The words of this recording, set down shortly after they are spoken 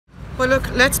Well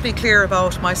look, let's be clear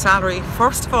about my salary.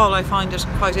 First of all, I find it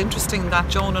quite interesting that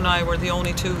Joan and I were the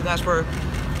only two that were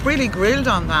really grilled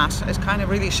on that. It kind of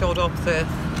really showed up the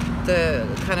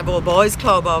kind of old boys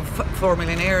club of 4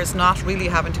 millionaires not really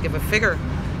having to give a figure.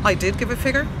 I did give a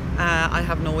figure. I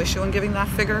have no issue in giving that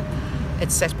figure.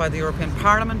 It's set by the European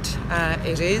Parliament.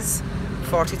 It is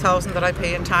 40,000 that I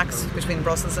pay in tax between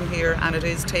Brussels and here, and it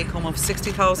is take home of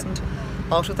 60,000.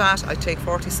 Out of that I take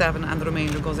 47 and the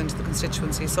remainder goes into the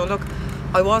constituency. So look,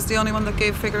 I was the only one that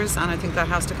gave figures, and I think that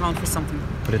has to count for something.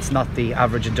 But it's not the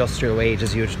average industrial wage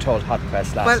as you told Hot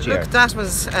Press last year. Well look, that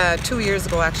was 2 years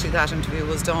ago actually that interview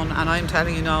was done, and I'm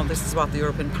telling you now this is what the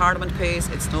European Parliament pays.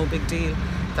 It's no big deal.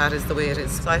 That is the way it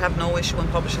is. I have no issue in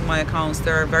publishing my accounts.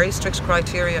 There are very strict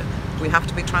criteria. We have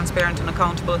to be transparent and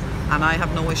accountable, and I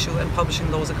have no issue in publishing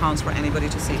those accounts for anybody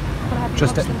to see.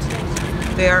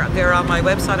 They're on my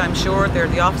website, I'm sure. They're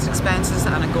the office expenses,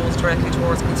 and it goes directly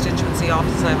towards constituency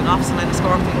offices. I have an office in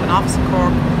Enniscorthy, an office in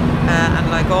Cork,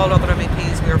 and like all other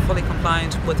MEPs, we are fully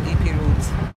compliant with EP rules.